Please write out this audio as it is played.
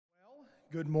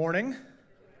Good morning.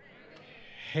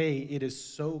 Hey, it is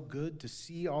so good to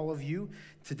see all of you.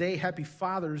 Today, happy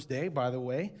Father's Day, by the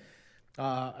way.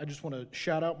 I just want to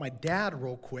shout out my dad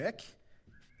real quick.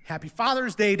 Happy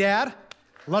Father's Day, Dad.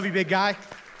 Love you, big guy.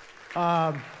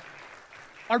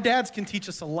 Our dads can teach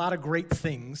us a lot of great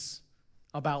things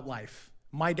about life.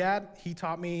 My dad, he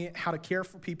taught me how to care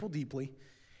for people deeply.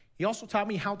 He also taught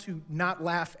me how to not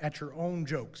laugh at your own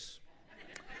jokes.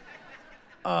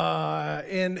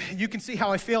 And you can see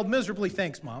how I failed miserably.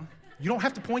 Thanks, Mom. You don't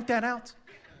have to point that out.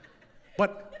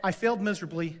 But I failed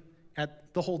miserably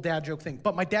at the whole dad joke thing.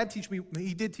 But my dad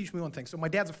he did teach me one thing. So my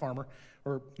dad's a farmer,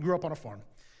 or grew up on a farm.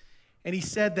 And he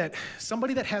said that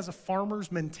somebody that has a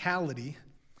farmer's mentality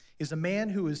is a man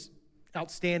who is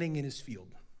outstanding in his field.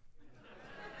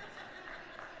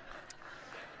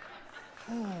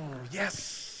 Oh,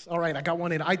 yes. All right, I got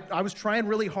one in. I was trying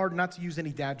really hard not to use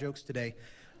any dad jokes today.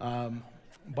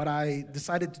 But I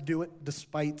decided to do it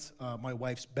despite my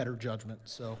wife's better judgment.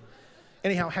 So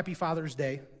anyhow, happy Father's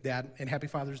Day, Dad, and happy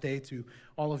Father's Day to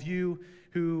all of you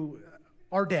who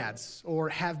are dads or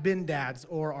have been dads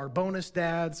or are bonus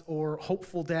dads or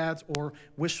hopeful dads or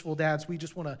wishful dads. We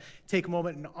just want to take a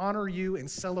moment and honor you and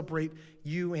celebrate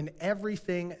you in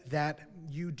everything that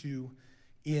you do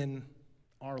in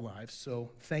our lives.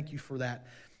 So thank you for that.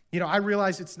 You know, I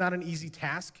realize it's not an easy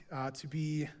task to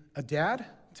be a dad,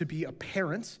 to be a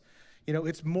parent. You know,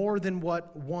 it's more than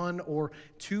what one or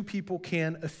two people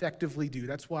can effectively do.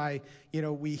 That's why, you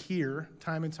know, we hear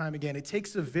time and time again, it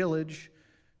takes a village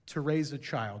to raise a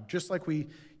child. Just like we,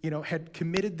 you know, had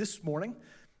committed this morning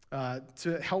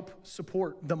to help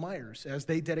support the Myers as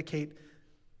they dedicate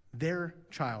their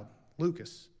child,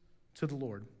 Lucas, to the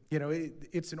Lord. You know,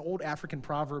 it's an old African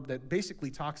proverb that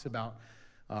basically talks about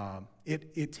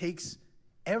it takes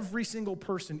every single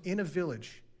person in a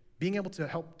village being able to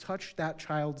help touch that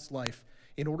child's life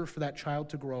in order for that child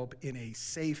to grow up in a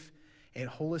safe and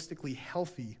holistically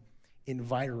healthy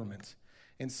environment.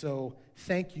 And so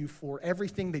thank you for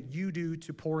everything that you do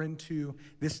to pour into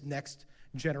this next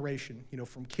generation, you know,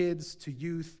 from kids to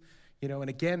youth, you know, and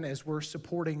again, as we're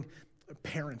supporting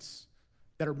parents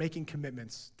that are making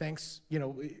commitments, thanks, you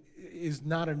know, is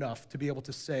not enough to be able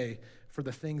to say for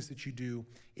the things that you do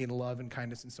in love and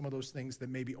kindness and some of those things that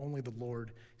maybe only the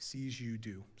Lord sees you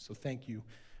do. So thank you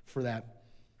for that.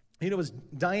 You know, as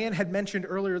Diane had mentioned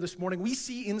earlier this morning, we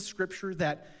see in Scripture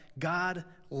that God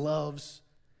loves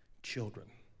children.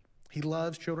 He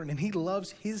loves children, and he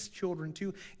loves his children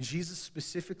too. Jesus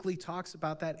specifically talks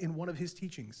about that in one of his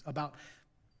teachings, about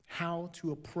how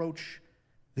to approach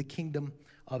the kingdom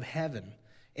of heaven.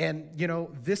 And, you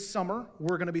know, this summer,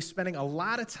 we're going to be spending a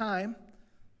lot of time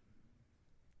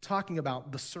talking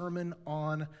about the Sermon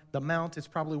on the Mount. It's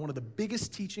probably one of the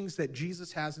biggest teachings that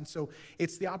Jesus has, and so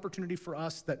it's the opportunity for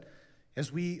us that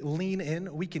as we lean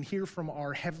in, we can hear from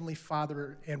our Heavenly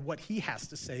Father and what he has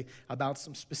to say about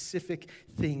some specific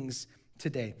things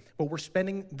today. But we're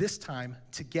spending this time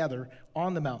together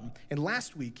on the mountain. And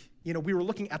last week, you know, we were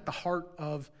looking at the heart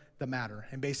of the matter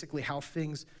and basically how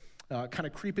things kind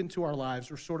of creep into our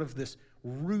lives, or sort of this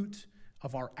root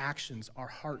of our actions, our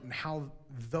heart, and how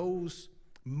those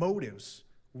motives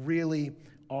really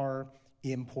are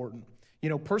important. You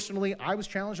know, personally, I was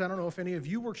challenged. I don't know if any of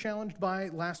you were challenged by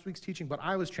last week's teaching, but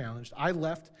I was challenged. I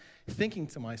left thinking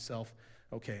to myself,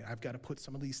 okay, I've got to put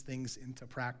some of these things into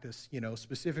practice, you know,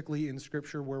 specifically in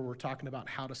Scripture where we're talking about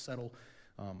how to settle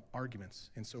arguments.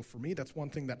 And so for me, that's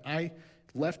one thing that I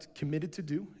left committed to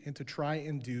do and to try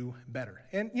and do better.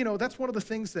 And, you know, that's one of the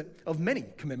things that, of many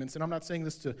commitments, and I'm not saying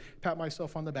this to pat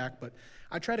myself on the back, but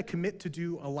I try to commit to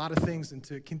do a lot of things and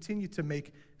to continue to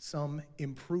make some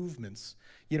improvements.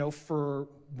 You know, for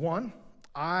one,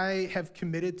 I have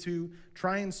committed to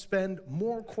try and spend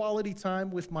more quality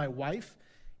time with my wife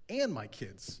and my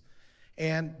kids.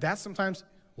 And that's sometimes,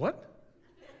 what?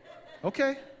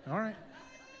 Okay, all right.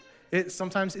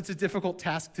 Sometimes it's a difficult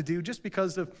task to do just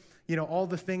because of, you know, all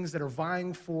the things that are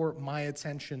vying for my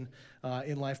attention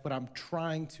in life, but I'm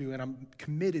trying to, and I'm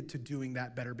committed to doing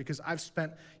that better because I've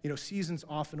spent, you know, seasons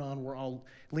off and on where I'll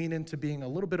lean into being a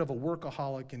little bit of a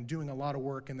workaholic and doing a lot of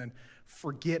work and then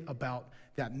forget about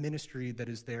that ministry that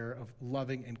is there of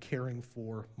loving and caring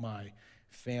for my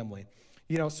family.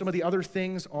 You know, some of the other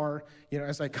things are, you know,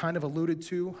 as I kind of alluded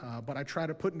to, but I try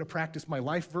to put into practice my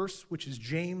life verse, which is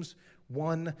James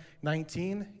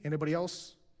 1:19. Anybody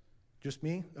else? Just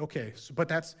me? Okay, so, but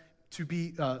that's to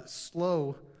be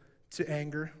slow to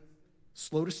anger,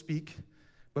 slow to speak,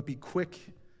 but be quick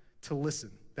to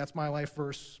listen. That's my life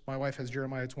verse. My wife has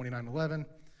Jeremiah 29:11,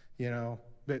 you know,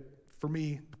 but for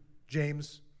me,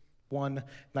 James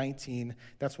 1:19.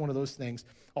 That's one of those things.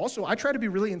 Also, I try to be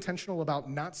really intentional about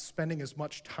not spending as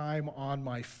much time on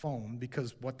my phone,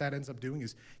 because what that ends up doing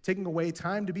is taking away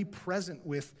time to be present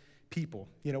with people.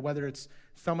 Whether it's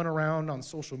thumbing around on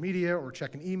social media or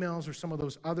checking emails or some of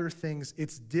those other things,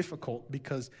 it's difficult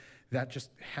because that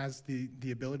just has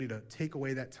the ability to take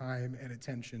away that time and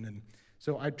attention. And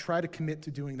so I try to commit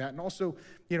to doing that. And also,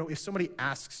 if somebody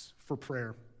asks for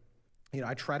prayer,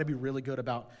 I try to be really good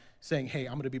about saying, hey,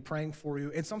 I'm going to be praying for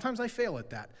you. And sometimes I fail at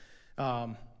that.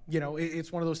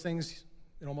 It's one of those things,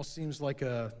 it almost seems like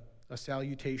a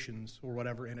salutations or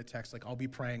whatever in a text, like I'll be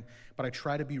praying, but I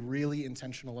try to be really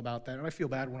intentional about that. And I feel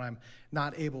bad when I'm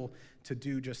not able to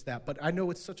do just that. But I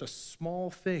know it's such a small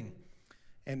thing.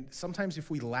 And sometimes if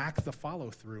we lack the follow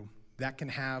through, that can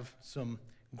have some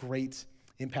great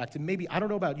impact. And maybe, I don't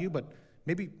know about you, but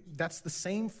maybe that's the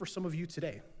same for some of you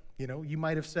today. You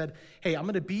might have said, hey, I'm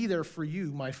going to be there for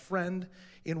you, my friend,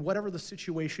 in whatever the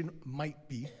situation might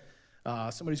be.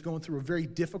 Somebody's going through a very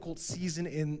difficult season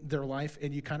in their life,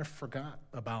 and you kind of forgot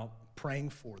about praying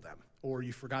for them, or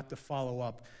you forgot to follow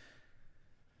up.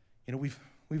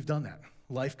 We've done that.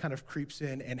 Life kind of creeps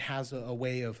in and has a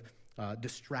way of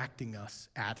distracting us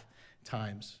at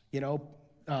times. And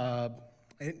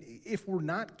if we're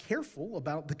not careful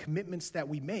about the commitments that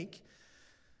we make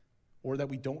or that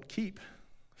we don't keep,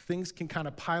 things can kind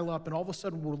of pile up, and all of a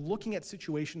sudden we're looking at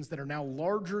situations that are now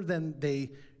larger than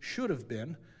they should have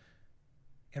been,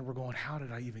 and we're going, how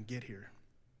did I even get here?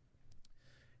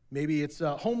 Maybe it's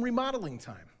home remodeling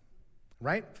time,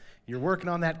 right? You're working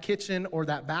on that kitchen or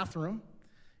that bathroom,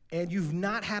 and you've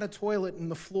not had a toilet in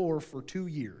the floor for 2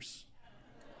 years.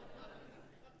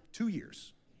 2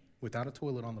 years without a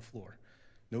toilet on the floor.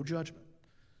 No judgment.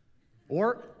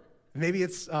 Or maybe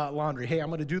it's laundry. Hey, I'm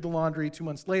going to do the laundry 2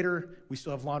 months later. We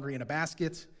still have laundry in a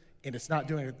basket, and it's not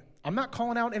doing it. I'm not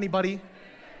calling out anybody,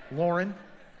 Lauren.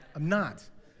 I'm not.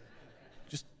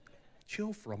 Just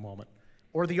chill for a moment.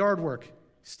 Or the yard work.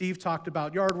 Steve talked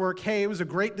about yard work. Hey, it was a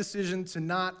great decision to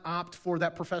not opt for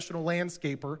that professional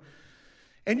landscaper.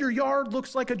 And your yard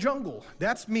looks like a jungle.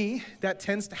 That's me. That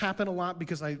tends to happen a lot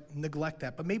because I neglect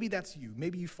that. But maybe that's you.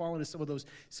 Maybe you fall into some of those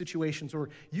situations, or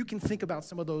you can think about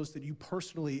some of those that you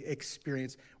personally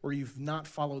experience where you've not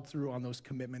followed through on those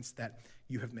commitments that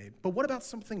you have made. But what about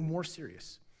something more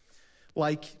serious,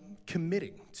 like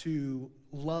committing to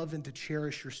love and to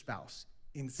cherish your spouse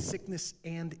in sickness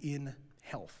and in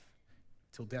health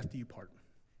till death do you part?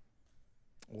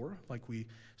 Or, like we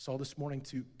saw this morning,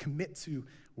 to commit to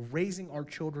raising our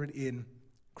children in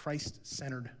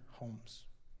Christ-centered homes.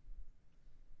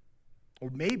 Or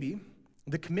maybe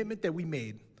the commitment that we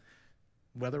made,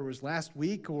 whether it was last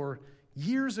week or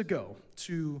years ago,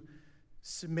 to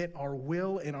submit our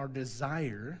will and our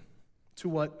desire to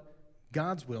what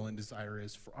God's will and desire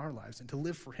is for our lives, and to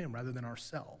live for Him rather than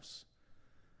ourselves.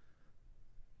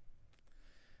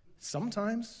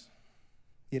 Sometimes,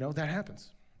 that happens.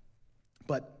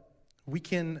 But we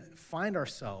can find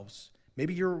ourselves,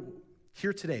 maybe you're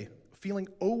here today, feeling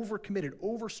overcommitted,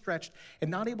 overstretched,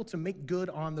 and not able to make good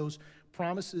on those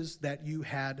promises that you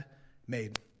had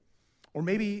made. Or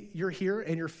maybe you're here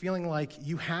and you're feeling like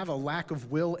you have a lack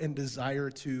of will and desire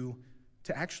to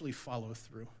actually follow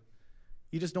through.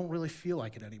 You just don't really feel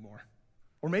like it anymore.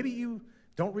 Or maybe you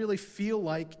don't really feel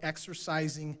like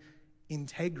exercising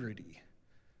integrity,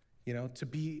 to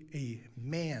be a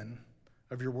man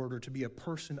of your word, or to be a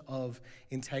person of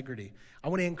integrity. I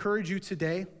want to encourage you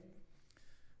today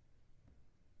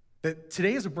that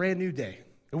today is a brand new day.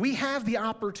 We have the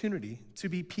opportunity to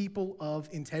be people of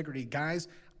integrity. Guys,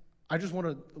 I just want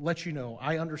to let you know,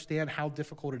 I understand how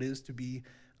difficult it is to be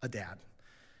a dad.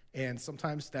 And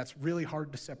sometimes that's really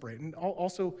hard to separate. And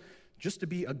also, just to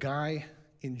be a guy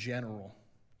in general,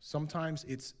 sometimes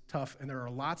it's tough. And there are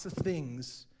lots of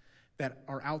things that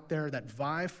are out there that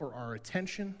vie for our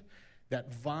attention,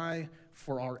 that vie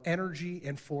for our energy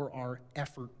and for our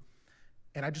effort.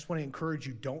 And I just want to encourage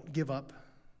you, don't give up.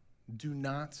 Do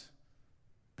not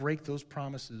break those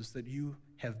promises that you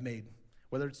have made,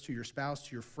 whether it's to your spouse,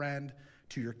 to your friend,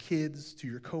 to your kids, to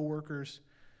your coworkers.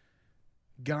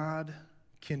 God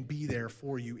can be there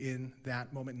for you in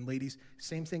that moment. And ladies,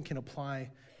 same thing can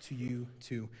apply to you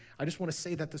too. I just want to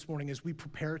say that this morning as we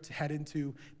prepare to head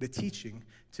into the teaching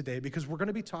today, because we're going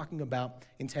to be talking about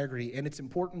integrity, and it's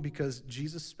important because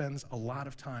Jesus spends a lot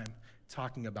of time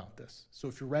talking about this. So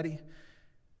if you're ready,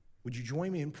 would you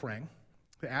join me in praying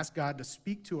to ask God to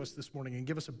speak to us this morning and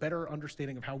give us a better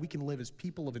understanding of how we can live as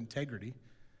people of integrity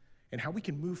and how we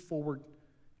can move forward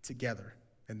together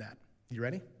in that. You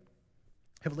ready?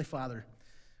 Heavenly Father,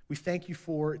 We thank you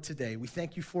for today. We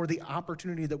thank you for the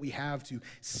opportunity that we have to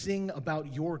sing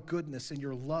about your goodness and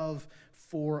your love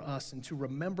for us and to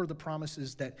remember the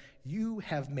promises that you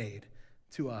have made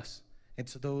to us and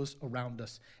to those around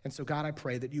us. And so, God, I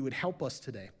pray that you would help us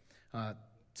today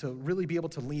to really be able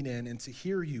to lean in and to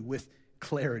hear you with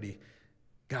clarity,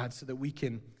 God, so that we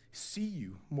can see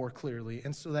you more clearly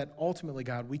and so that ultimately,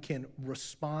 God, we can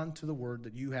respond to the word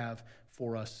that you have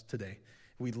for us today.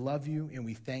 We love you and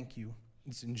we thank you.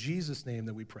 It's in Jesus' name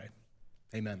that we pray.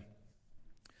 Amen.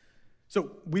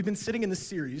 So we've been sitting in this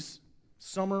series,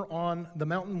 Summer on the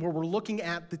Mountain, where we're looking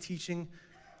at the teaching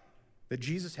that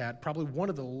Jesus had, probably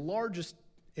one of the largest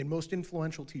and most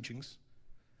influential teachings,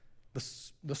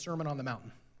 the Sermon on the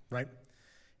Mountain, right?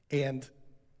 And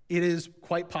it is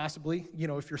quite possibly,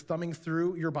 if you're thumbing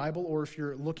through your Bible or if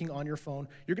you're looking on your phone,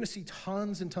 you're going to see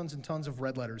tons and tons and tons of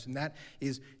red letters, and that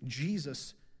is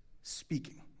Jesus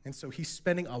speaking. And so he's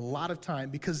spending a lot of time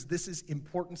because this is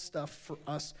important stuff for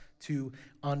us to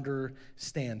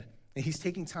understand. And he's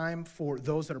taking time for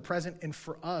those that are present and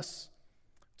for us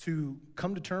to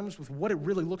come to terms with what it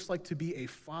really looks like to be a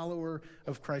follower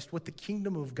of Christ, what the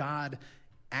kingdom of God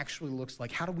actually looks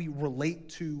like. How do we relate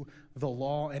to the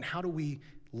law and how do we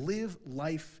live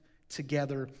life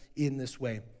together in this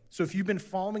way? So if you've been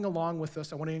following along with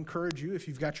us, I want to encourage you, if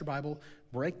you've got your Bible,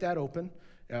 break that open.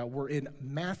 We're in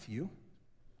Matthew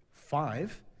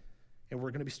 5, and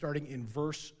we're going to be starting in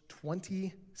verse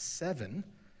 27.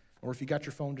 Or if you got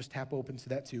your phone, just tap open to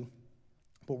that too.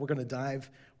 But we're going to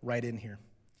dive right in here.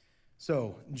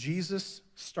 So Jesus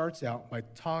starts out by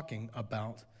talking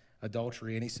about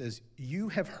adultery, and he says, "You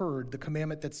have heard the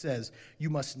commandment that says, 'You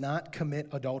must not commit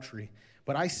adultery.'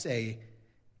 But I say,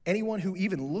 anyone who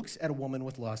even looks at a woman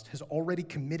with lust has already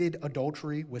committed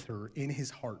adultery with her in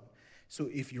his heart. So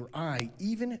if your eye,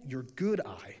 even your good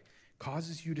eye,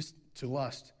 causes you to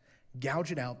lust,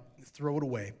 gouge it out, throw it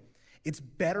away. It's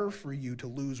better for you to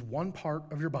lose one part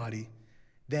of your body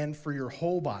than for your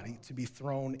whole body to be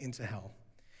thrown into hell.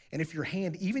 And if your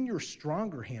hand, even your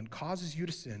stronger hand, causes you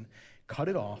to sin, cut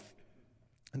it off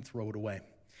and throw it away.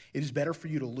 It is better for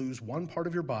you to lose one part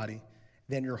of your body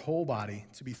than your whole body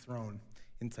to be thrown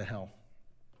into hell."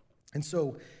 And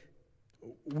so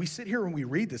we sit here and we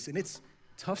read this, and it's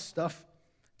tough stuff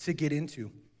to get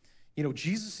into.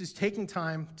 Jesus is taking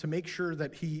time to make sure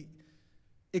that he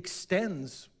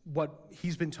extends what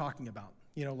he's been talking about.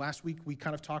 Last week we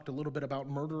kind of talked a little bit about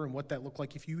murder and what that looked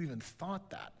like if you even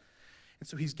thought that. And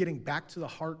so he's getting back to the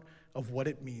heart of what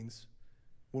it means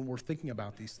when we're thinking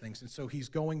about these things. And so he's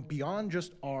going beyond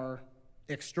just our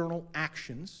external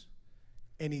actions,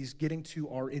 and he's getting to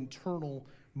our internal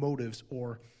motives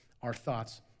or our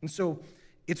thoughts. And so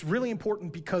it's really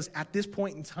important because at this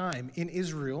point in time in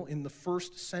Israel, in the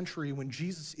first century when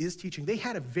Jesus is teaching, they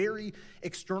had a very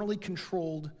externally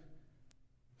controlled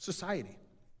society.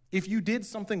 If you did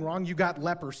something wrong, you got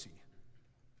leprosy,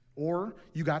 or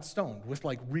you got stoned with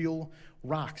real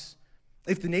rocks.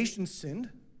 If the nation sinned,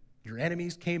 your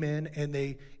enemies came in and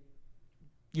they,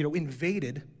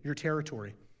 invaded your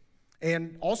territory.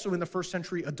 And also in the first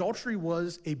century, adultery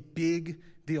was a big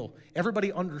deal.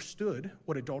 Everybody understood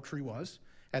what adultery was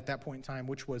at that point in time,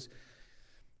 which was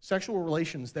sexual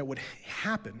relations that would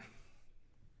happen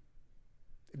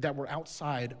that were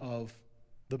outside of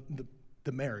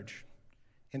the marriage.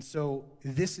 And so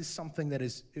this is something that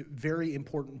is very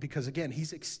important because, again,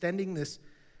 he's extending this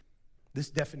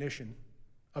definition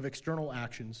of external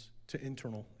actions to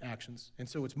internal actions. And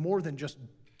so it's more than just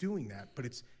doing that, but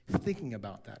it's thinking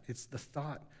about that. It's the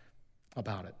thought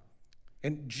about it.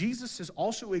 And Jesus has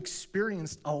also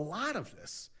experienced a lot of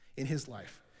this in his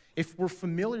life. If we're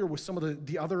familiar with some of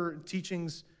the other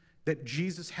teachings that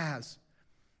Jesus has,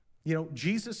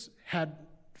 Jesus had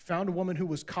found a woman who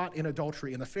was caught in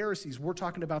adultery, and the Pharisees, we're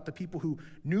talking about the people who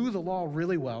knew the law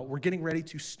really well, were getting ready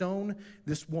to stone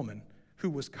this woman who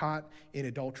was caught in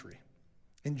adultery.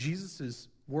 And Jesus'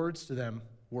 words to them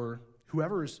were,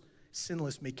 "Whoever is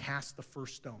sinless may cast the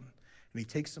first stone." And he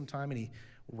takes some time and he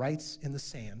writes in the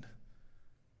sand.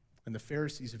 And the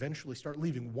Pharisees eventually start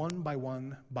leaving one by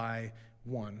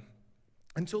one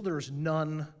until there is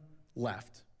none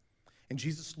left. And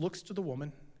Jesus looks to the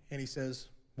woman and he says,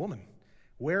 "Woman,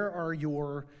 where are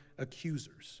your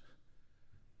accusers?"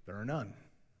 "There are none.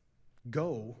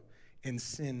 Go and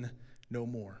sin no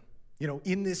more."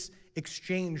 In this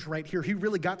exchange right here, he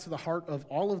really got to the heart of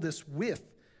all of this with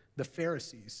the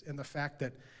Pharisees and the fact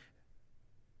that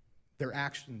their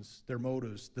actions, their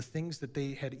motives, the things that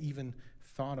they had even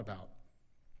thought about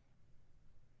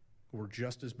were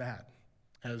just as bad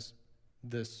as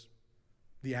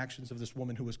the actions of this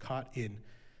woman who was caught in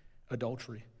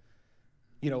adultery.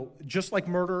 Just like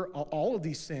murder, all of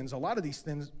these sins, a lot of these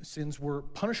sins were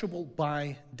punishable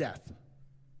by death.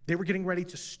 They were getting ready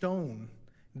to stone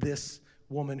this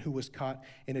woman who was caught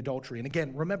in adultery. And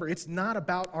again, remember, it's not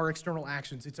about our external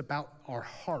actions, it's about our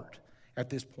heart at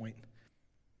this point.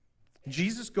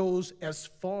 Jesus goes as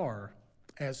far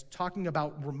as talking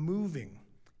about removing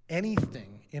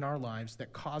anything in our lives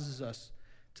that causes us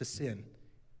to sin.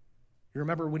 You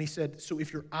remember when he said, so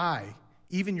if your eye,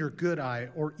 even your good eye,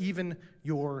 or even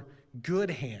your good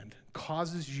hand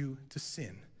causes you to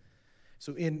sin.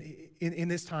 So in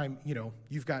this time,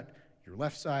 you've got your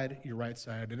left side, your right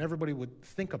side, and everybody would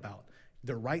think about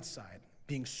their right side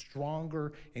being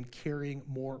stronger and carrying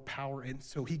more power. And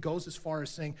so he goes as far as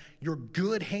saying, your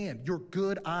good hand, your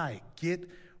good eye, get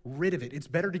rid of it. It's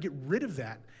better to get rid of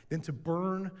that than to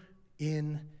burn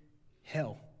in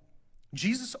hell.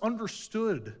 Jesus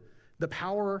understood the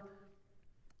power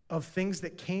of things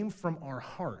that came from our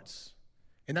hearts.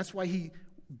 And that's why he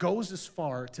goes as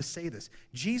far to say this.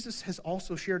 Jesus has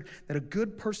also shared that a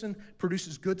good person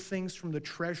produces good things from the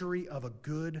treasury of a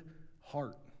good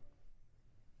heart.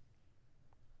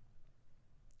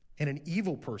 And an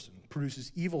evil person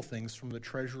produces evil things from the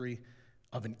treasury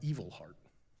of an evil heart.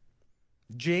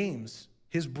 James,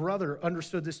 his brother,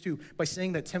 understood this too by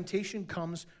saying that temptation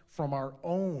comes from our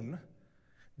own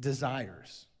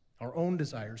desires,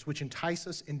 which entice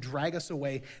us and drag us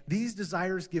away. These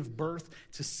desires give birth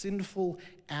to sinful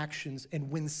actions,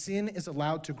 and when sin is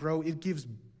allowed to grow, it gives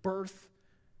birth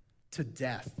to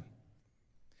death.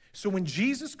 So when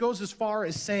Jesus goes as far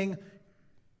as saying,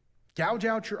 gouge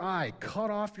out your eye, cut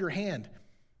off your hand,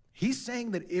 he's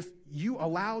saying that if you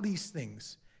allow these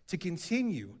things to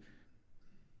continue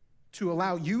to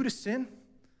allow you to sin,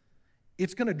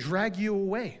 it's going to drag you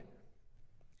away.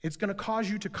 It's going to cause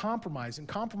you to compromise, and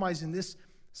compromise in this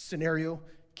scenario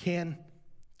can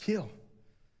kill.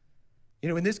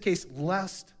 In this case,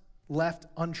 lust left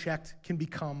unchecked can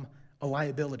become a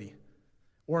liability.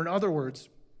 Or in other words,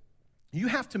 you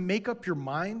have to make up your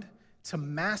mind to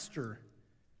master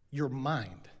your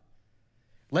mind.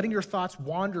 Letting your thoughts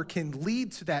wander can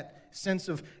lead to that sense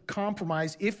of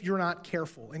compromise if you're not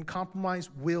careful, and compromise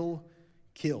will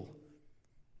kill.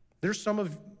 There's some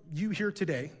of you here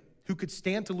today who could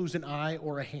stand to lose an eye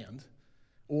or a hand,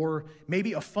 or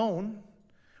maybe a phone,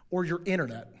 or your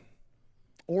internet,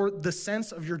 or the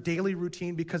sense of your daily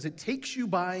routine, because it takes you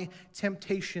by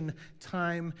temptation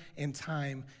time and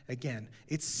time again.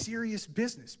 It's serious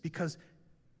business because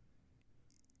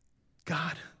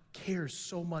God cares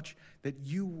so much that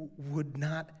you would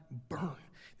not burn,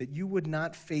 that you would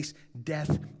not face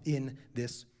death in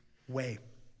this way.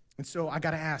 And so I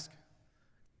got to ask,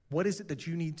 what is it that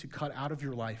you need to cut out of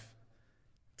your life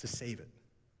to save it?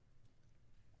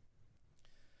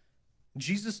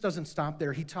 Jesus doesn't stop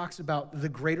there. He talks about the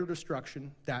greater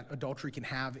destruction that adultery can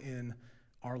have in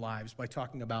our lives by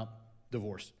talking about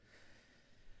divorce.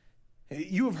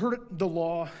 You have heard the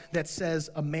law that says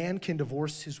a man can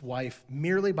divorce his wife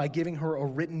merely by giving her a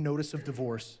written notice of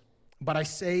divorce. But I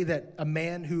say that a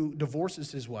man who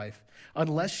divorces his wife,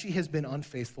 unless she has been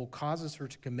unfaithful, causes her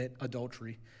to commit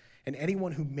adultery. And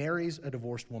anyone who marries a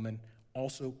divorced woman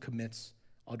also commits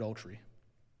adultery.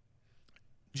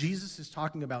 Jesus is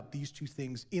talking about these two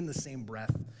things in the same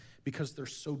breath because they're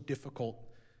so difficult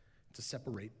to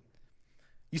separate.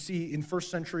 You see, in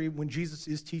first century, when Jesus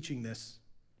is teaching this,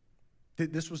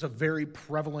 this was a very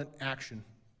prevalent action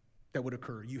that would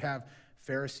occur. You have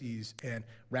Pharisees and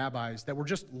rabbis that were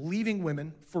just leaving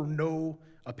women for no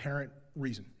apparent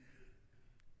reason.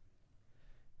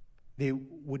 They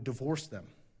would divorce them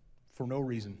for no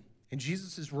reason. And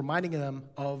Jesus is reminding them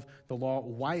of the law,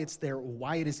 why it's there,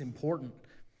 why it is important.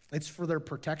 It's for their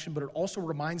protection, but it also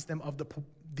reminds them of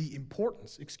the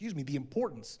importance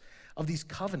of these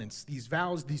covenants, these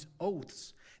vows, these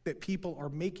oaths that people are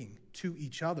making to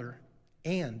each other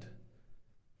and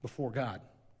before God.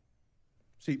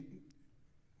 See,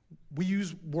 we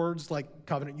use words like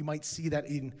covenant. You might see that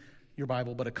in your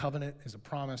Bible, but a covenant is a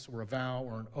promise or a vow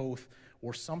or an oath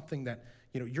or something that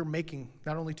you're making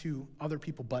not only to other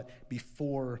people but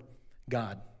before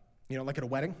God. Like at a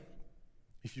wedding,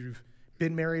 if you've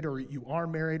been married or you are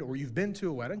married or you've been to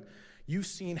a wedding, you've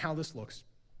seen how this looks.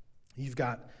 You've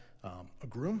got a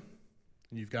groom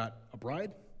and you've got a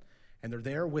bride, and they're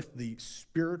there with the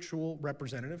spiritual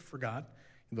representative for God,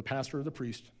 the pastor or the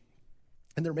priest,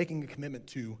 and they're making a commitment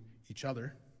to each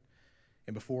other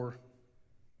and before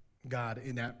God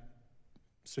in that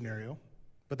scenario,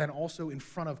 but then also in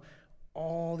front of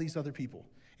all these other people.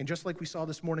 And just like we saw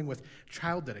this morning with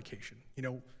child dedication,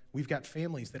 we've got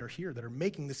families that are here that are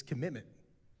making this commitment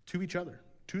to each other,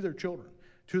 to their children,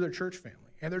 to their church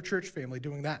family, and their church family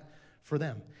doing that for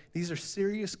them. These are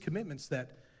serious commitments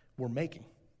that we're making.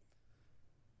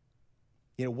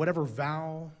 Whatever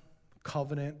vow,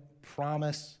 covenant,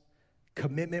 promise,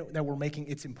 commitment that we're making,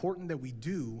 it's important that we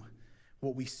do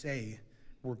what we say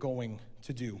we're going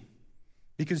to do.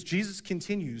 Because Jesus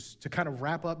continues to kind of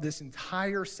wrap up this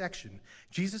entire section.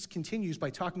 Jesus continues by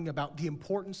talking about the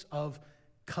importance of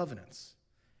covenants.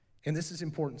 And this is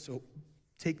important, so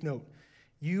take note.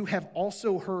 You have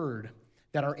also heard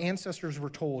that our ancestors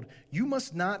were told, you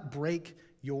must not break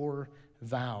your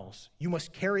vows. You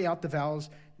must carry out the vows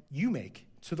you make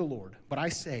to the Lord. But I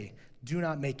say, do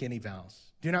not make any vows.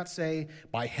 Do not say,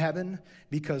 by heaven,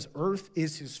 because earth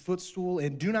is his footstool.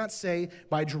 And do not say,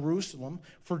 by Jerusalem,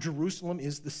 for Jerusalem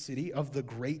is the city of the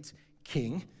great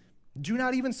king. Do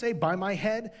not even say, by my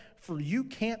head, for you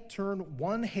can't turn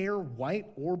one hair white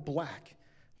or black.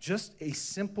 Just a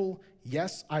simple,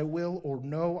 yes, I will, or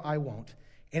no, I won't.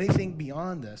 Anything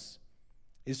beyond this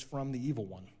is from the evil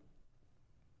one.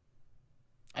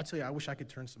 I tell you, I wish I could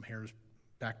turn some hairs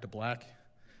back to black.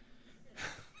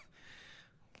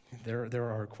 There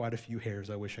are quite a few hairs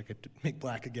I wish I could make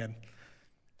black again.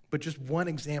 But just one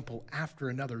example after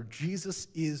another, Jesus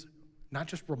is not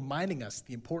just reminding us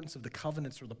the importance of the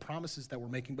covenants or the promises that we're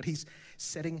making, but he's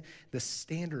setting the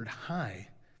standard high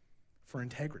for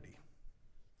integrity.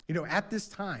 At this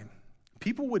time,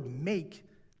 people would make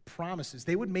promises.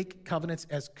 They would make covenants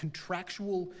as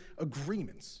contractual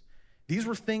agreements. These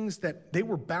were things that they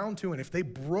were bound to, and if they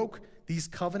broke these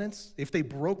covenants, if they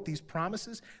broke these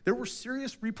promises, there were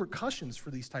serious repercussions for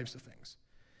these types of things.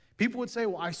 People would say,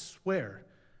 well, I swear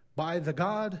by the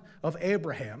God of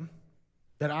Abraham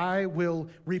that I will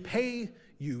repay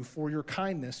you for your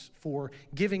kindness for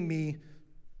giving me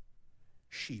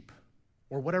sheep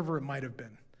or whatever it might have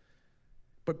been.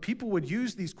 But people would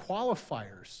use these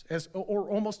qualifiers as or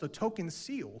almost a token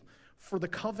seal for the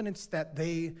covenants that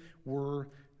they were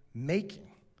making.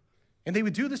 And they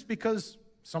would do this because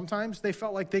sometimes they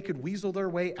felt like they could weasel their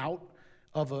way out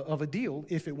of a deal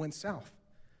if it went south.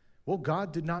 Well,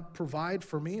 God did not provide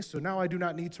for me, so now I do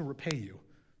not need to repay you.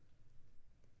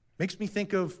 Makes me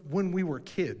think of when we were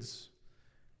kids.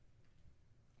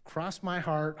 Cross my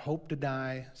heart, hope to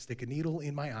die, stick a needle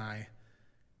in my eye.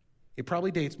 It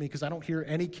probably dates me because I don't hear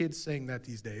any kids saying that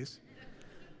these days.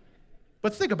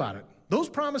 But think about it. Those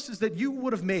promises that you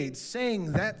would have made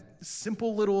saying that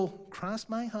simple little cross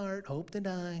my heart, hope to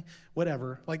die,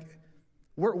 whatever, like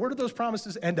where did those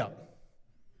promises end up?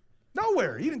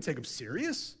 Nowhere. You didn't take them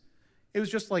serious. It was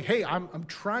just like, hey, I'm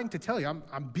trying to tell you,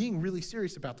 I'm being really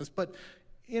serious about this, but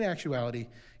in actuality,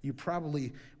 you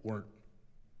probably weren't.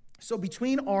 So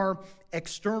between our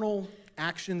external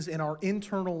actions and our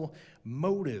internal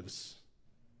motives,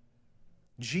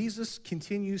 Jesus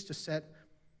continues to set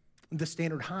the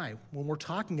standard high when we're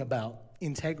talking about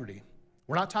integrity.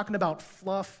 We're not talking about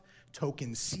fluff,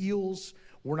 token seals.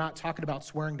 We're not talking about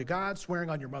swearing to God, swearing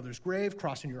on your mother's grave,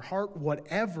 crossing your heart,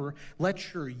 whatever.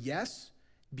 Let your yes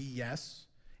be yes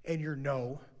and your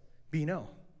no be no.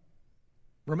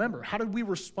 Remember, how did we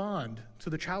respond to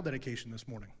the child dedication this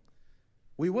morning?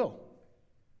 We will.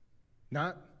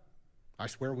 Not, I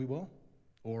swear we will,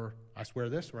 or I swear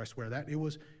this, or I swear that. It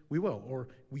was, we will, or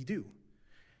we do.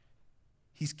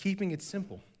 He's keeping it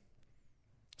simple.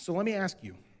 So let me ask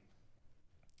you,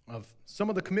 of some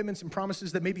of the commitments and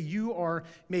promises that maybe you are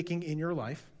making in your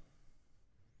life,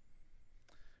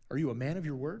 are you a man of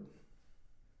your word?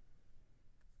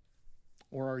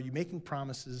 Or are you making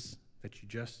promises that you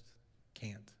just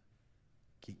can't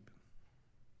keep?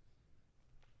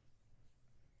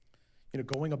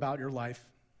 Going about your life,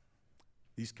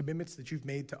 these commitments that you've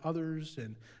made to others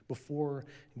and before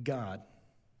God,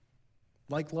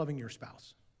 like loving your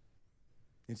spouse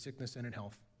in sickness and in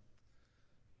health.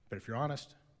 But if you're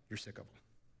honest, you're sick of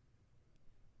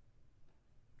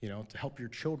them. To help your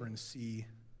children see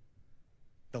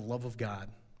the love of God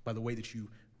by the way that you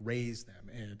raise them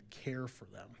and care for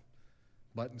them.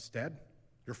 But instead,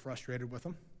 you're frustrated with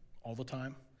them all the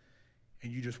time,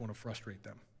 and you just want to frustrate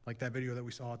them, like that video that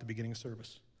we saw at the beginning of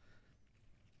service.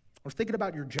 Or thinking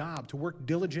about your job, to work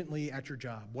diligently at your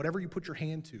job, whatever you put your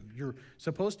hand to. You're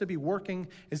supposed to be working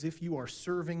as if you are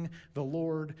serving the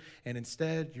Lord, and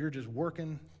instead you're just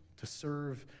working to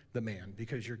serve the man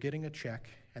because you're getting a check,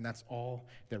 and that's all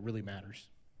that really matters.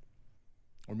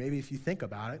 Or maybe if you think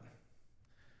about it,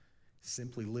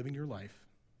 simply living your life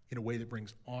in a way that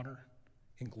brings honor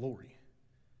and glory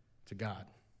to God.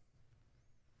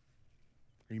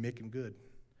 Are you making good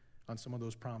on some of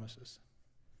those promises?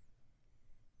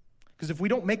 Because if we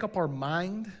don't make up our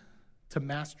mind to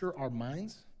master our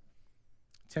minds,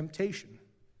 temptation,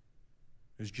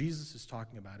 as Jesus is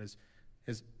talking about, as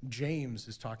as James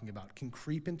is talking about, can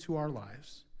creep into our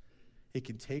lives. It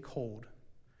can take hold,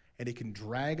 and it can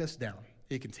drag us down.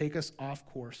 It can take us off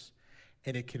course,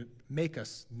 and it can make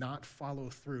us not follow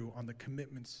through on the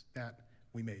commitments that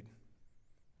we made.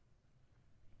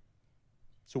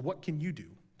 So what can you do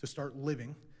to start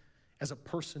living as a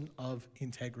person of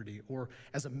integrity or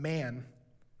as a man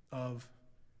of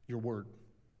your word?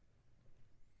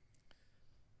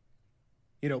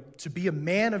 You know, to be a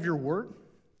man of your word,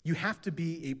 you have to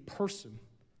be a person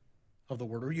of the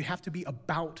word, or you have to be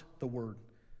about the word.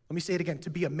 Let me say it again. To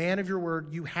be a man of your word,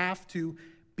 you have to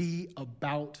be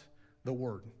about the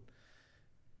word.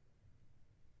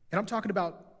 And I'm talking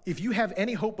about if you have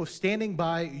any hope of standing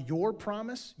by your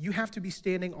promise, you have to be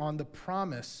standing on the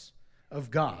promise of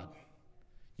God.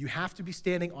 You have to be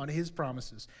standing on his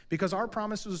promises, because our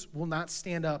promises will not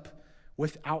stand up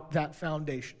without that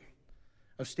foundation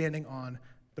of standing on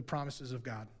the promises of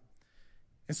God.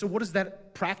 And so what does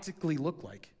that practically look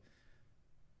like?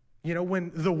 You know,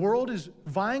 when the world is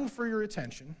vying for your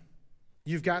attention,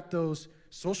 you've got those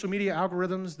social media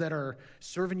algorithms that are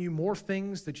serving you more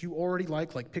things that you already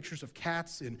like pictures of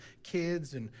cats and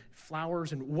kids and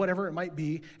flowers and whatever it might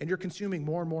be, and you're consuming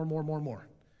more and more and more and more and more.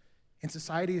 And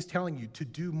society is telling you to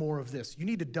do more of this. You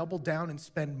need to double down and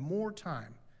spend more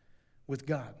time with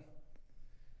God.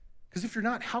 Because if you're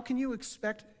not, how can you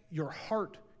expect your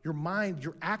heart, your mind,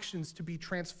 your actions to be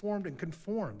transformed and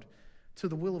conformed to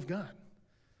the will of God?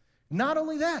 Not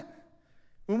only that,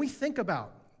 when we think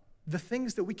about the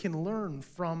things that we can learn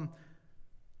from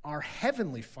our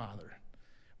Heavenly Father,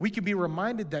 we can be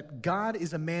reminded that God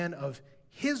is a man of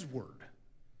his word.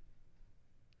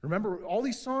 Remember, all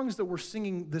these songs that we're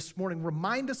singing this morning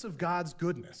remind us of God's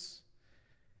goodness.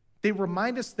 They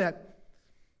remind us that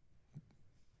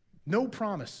no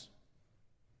promise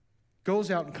goes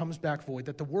out and comes back void,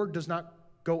 that the word does not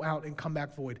go out and come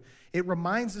back void. It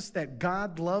reminds us that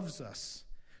God loves us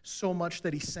so much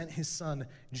that he sent his son,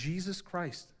 Jesus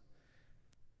Christ,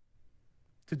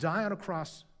 to die on a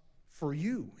cross for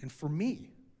you and for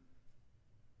me,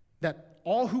 that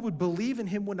all who would believe in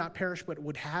him would not perish but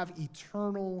would have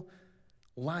eternal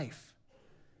life.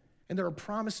 And there are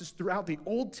promises throughout the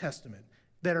Old Testament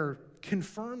that are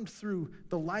confirmed through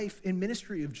the life and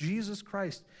ministry of Jesus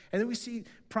Christ. And then we see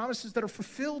promises that are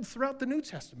fulfilled throughout the New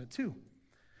Testament too.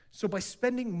 So by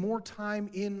spending more time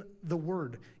in the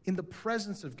Word, in the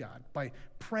presence of God, by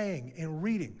praying and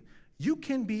reading, you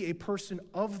can be a person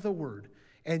of the Word,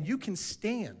 and you can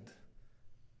stand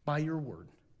by your word.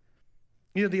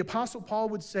 You know, the Apostle Paul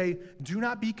would say, do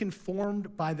not be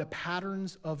conformed by the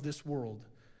patterns of this world,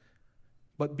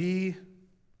 but be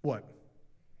what?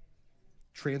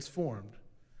 Transformed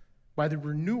by the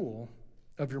renewal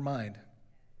of your mind.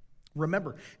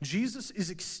 Remember, Jesus is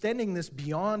extending this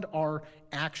beyond our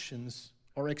actions,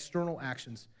 our external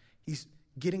actions. He's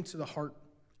getting to the heart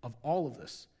of all of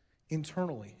this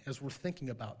internally as we're thinking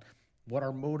about what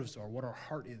our motives are, what our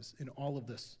heart is in all of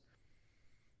this.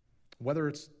 Whether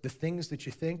it's the things that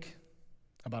you think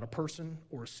about a person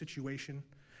or a situation,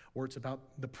 or it's about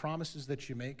the promises that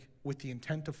you make with the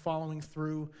intent of following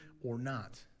through or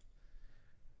not.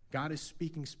 God is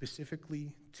speaking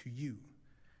specifically to you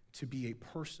to be a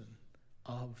person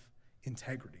of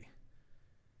integrity.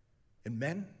 And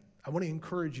men, I want to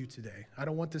encourage you today. I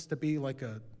don't want this to be like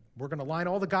we're going to line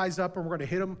all the guys up and we're going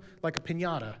to hit them like a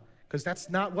piñata, because that's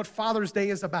not what Father's Day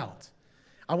is about.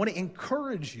 I want to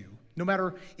encourage you, no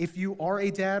matter if you are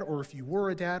a dad or if you were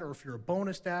a dad or if you're a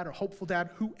bonus dad or hopeful dad,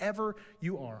 whoever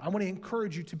you are, I want to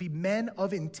encourage you to be men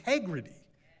of integrity.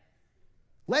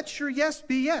 Let your yes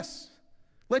be yes.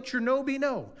 Let your no be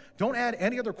no. Don't add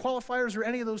any other qualifiers or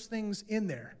any of those things in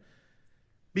there,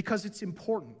 because it's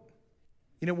important.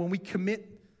 You know, when we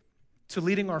commit to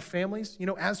leading our families, you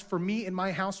know, as for me and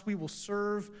my house, we will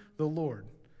serve the Lord.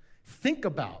 Think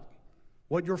about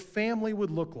what your family would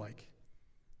look like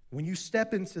when you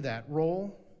step into that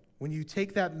role, when you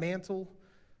take that mantle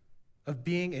of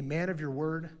being a man of your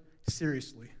word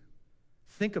seriously.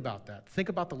 Think about that. Think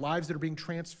about the lives that are being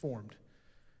transformed.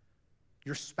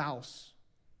 Your spouse,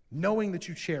 knowing that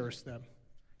you cherish them.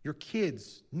 Your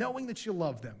kids, knowing that you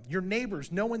love them. Your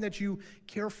neighbors, knowing that you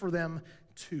care for them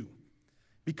too.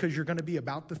 Because you're going to be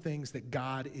about the things that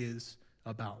God is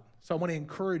about. So I want to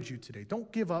encourage you today.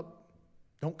 Don't give up.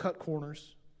 Don't cut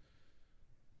corners.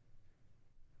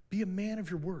 Be a man of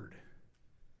your word.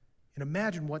 And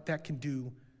imagine what that can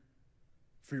do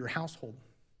for your household.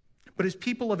 But as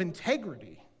people of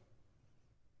integrity,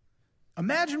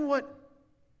 imagine what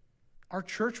our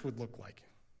church would look like.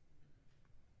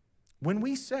 When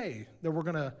we say that we're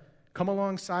going to come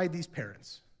alongside these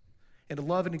parents and to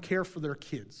love and to care for their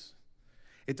kids,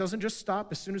 It doesn't just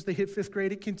stop as soon as they hit 5th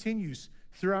grade. It continues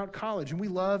throughout college. And we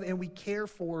love and we care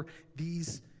for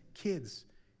these kids.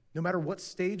 No matter what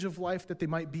stage of life that they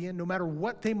might be in, no matter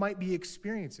what they might be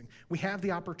experiencing, we have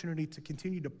the opportunity to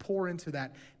continue to pour into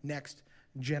that next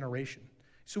generation.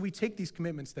 So we take these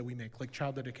commitments that we make, like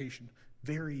child dedication,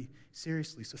 very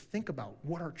seriously. So think about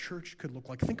what our church could look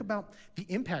like. Think about the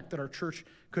impact that our church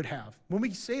could have. When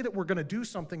we say that we're going to do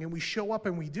something and we show up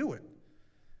and we do it,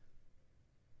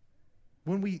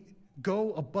 when we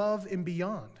go above and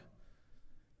beyond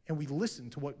and we listen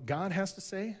to what God has to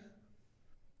say,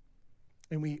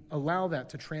 and we allow that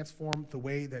to transform the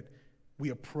way that we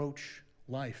approach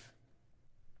life.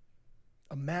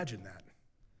 Imagine that.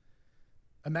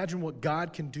 Imagine what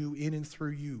God can do in and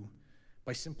through you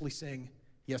by simply saying,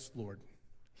 yes, Lord,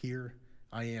 here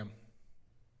I am.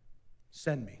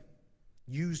 Send me.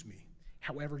 Use me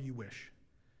however you wish.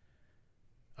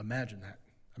 Imagine that.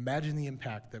 Imagine the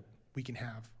impact that we can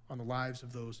have on the lives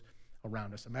of those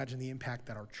around us. Imagine the impact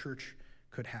that our church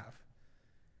could have.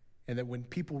 And that when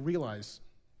people realize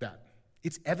that,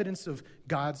 it's evidence of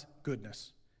God's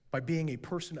goodness. By being a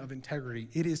person of integrity,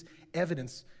 it is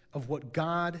evidence of what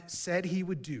God said he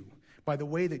would do by the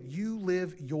way that you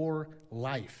live your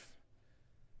life.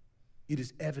 It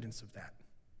is evidence of that.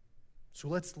 So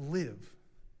let's live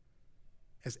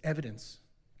as evidence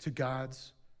to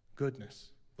God's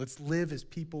goodness. Let's live as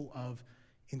people of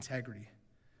integrity.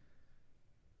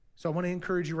 So I want to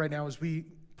encourage you right now as we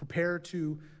prepare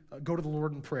to go to the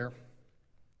Lord in prayer.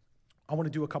 I want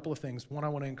to do a couple of things. One, I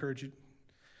want to encourage you,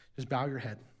 just bow your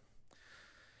head.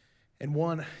 And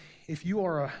one, if you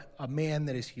are a man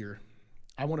that is here,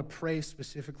 I want to pray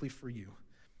specifically for you.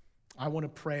 I want to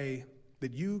pray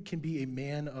that you can be a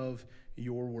man of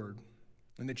your word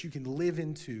and that you can live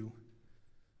into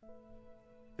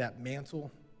that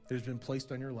mantle that has been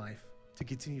placed on your life to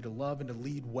continue to love and to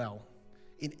lead well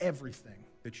in everything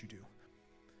that you do.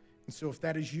 And so if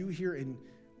that is you here, and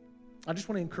I just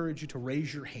want to encourage you to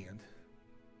raise your hand.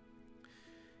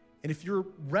 And if you're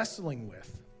wrestling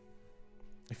with,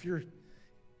 if you're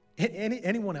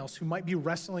anyone else who might be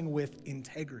wrestling with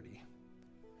integrity,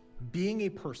 being a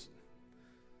person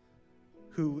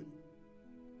who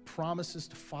promises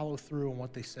to follow through on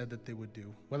what they said that they would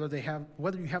do,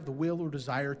 whether you have the will or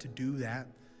desire to do that,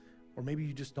 or maybe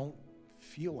you just don't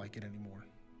feel like it anymore,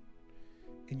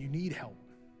 and you need help,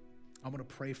 I'm going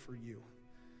to pray for you.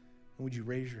 And would you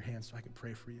raise your hand so I can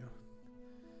pray for you?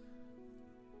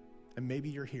 And maybe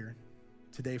you're here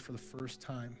today for the first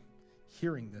time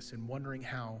hearing this and wondering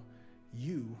how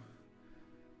you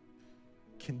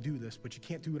can do this, but you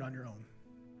can't do it on your own.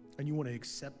 And you want to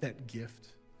accept that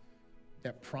gift,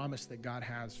 that promise that God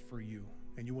has for you,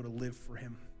 and you want to live for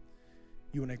him.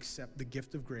 You want to accept the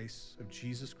gift of grace of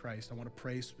Jesus Christ. I want to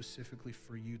pray specifically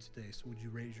for you today. So would you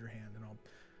raise your hand, and I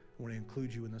want to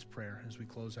include you in this prayer as we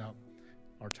close out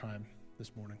our time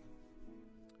this morning.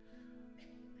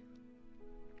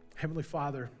 Heavenly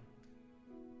Father,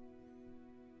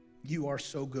 you are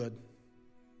so good,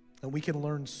 and we can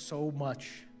learn so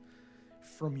much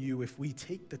from you if we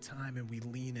take the time and we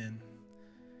lean in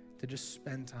to just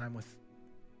spend time with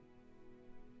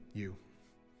you,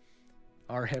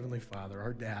 our Heavenly Father,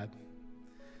 our Dad.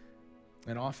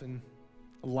 And often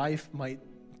life might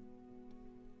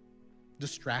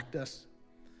distract us,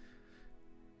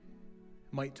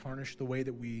 might tarnish the way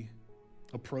that we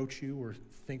approach you or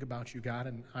think about you, God,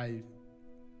 and I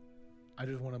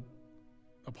just want to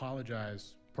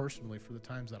apologize personally for the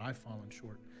times that I've fallen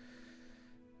short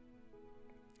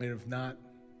and have not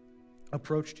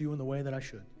approached you in the way that I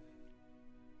should,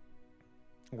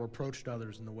 or approached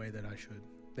others in the way that I should,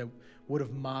 that would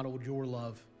have modeled your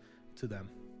love to them.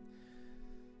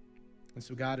 And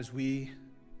so, God, as we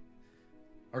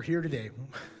are here today,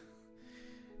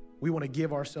 we want to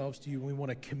give ourselves to you, and we want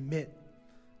to commit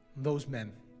those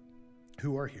men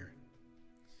who are here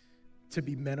to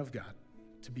be men of God,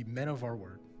 to be men of our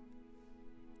word,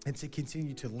 and to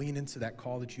continue to lean into that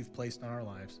call that you've placed on our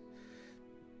lives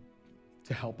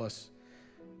to help us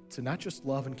to not just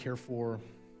love and care for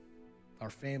our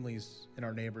families and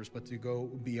our neighbors, but to go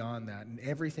beyond that and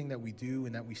everything that we do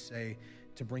and that we say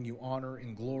to bring you honor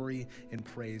and glory and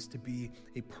praise, to be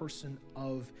a person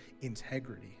of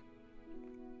integrity.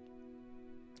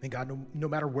 And God, no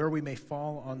matter where we may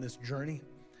fall on this journey,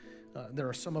 there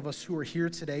are some of us who are here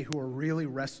today who are really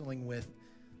wrestling with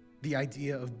the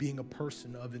idea of being a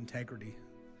person of integrity.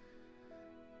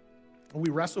 We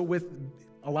wrestle with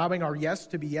allowing our yes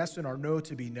to be yes and our no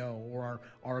to be no, or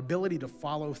our ability to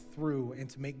follow through and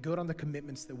to make good on the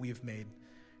commitments that we have made.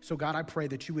 So God, I pray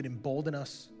that you would embolden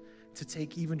us to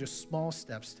take even just small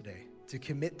steps today, to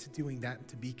commit to doing that and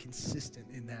to be consistent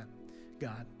in that.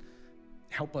 God.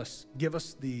 Help us, give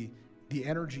us the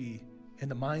energy and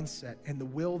the mindset and the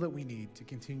will that we need to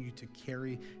continue to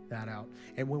carry that out.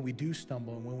 And when we do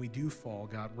stumble and when we do fall,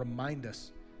 God, remind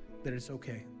us that it's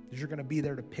okay, that you're going to be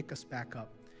there to pick us back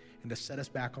up and to set us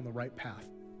back on the right path.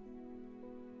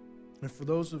 And for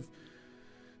those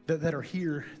that are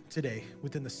here today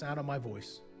within the sound of my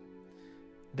voice,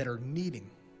 that are needing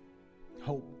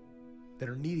hope, that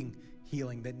are needing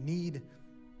healing, that need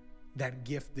that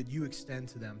gift that you extend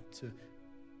to them to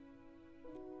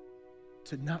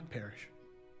not perish,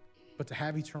 but to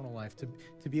have eternal life,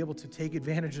 to be able to take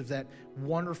advantage of that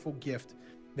wonderful gift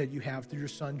that you have through your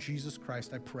Son, Jesus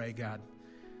Christ, I pray, God,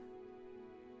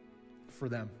 for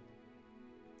them.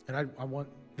 And I want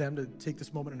them to take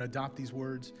this moment and adopt these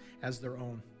words as their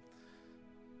own.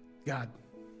 God,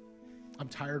 I'm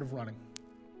tired of running.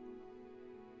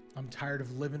 I'm tired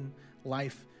of living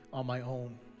life on my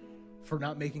own, for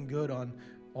not making good on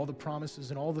all the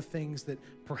promises and all the things that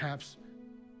perhaps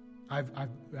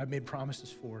I've made promises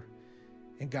for.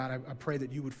 And God, I pray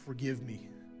that you would forgive me.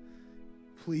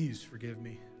 Please forgive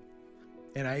me.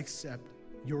 And I accept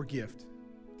your gift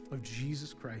of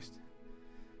Jesus Christ.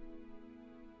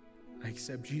 I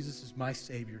accept Jesus as my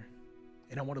Savior,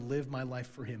 and I want to live my life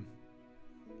for him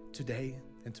today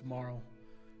and tomorrow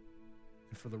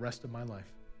and for the rest of my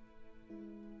life.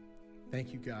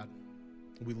 Thank you, God.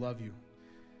 We love you.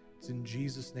 It's in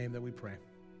Jesus' name that we pray.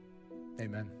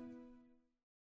 Amen.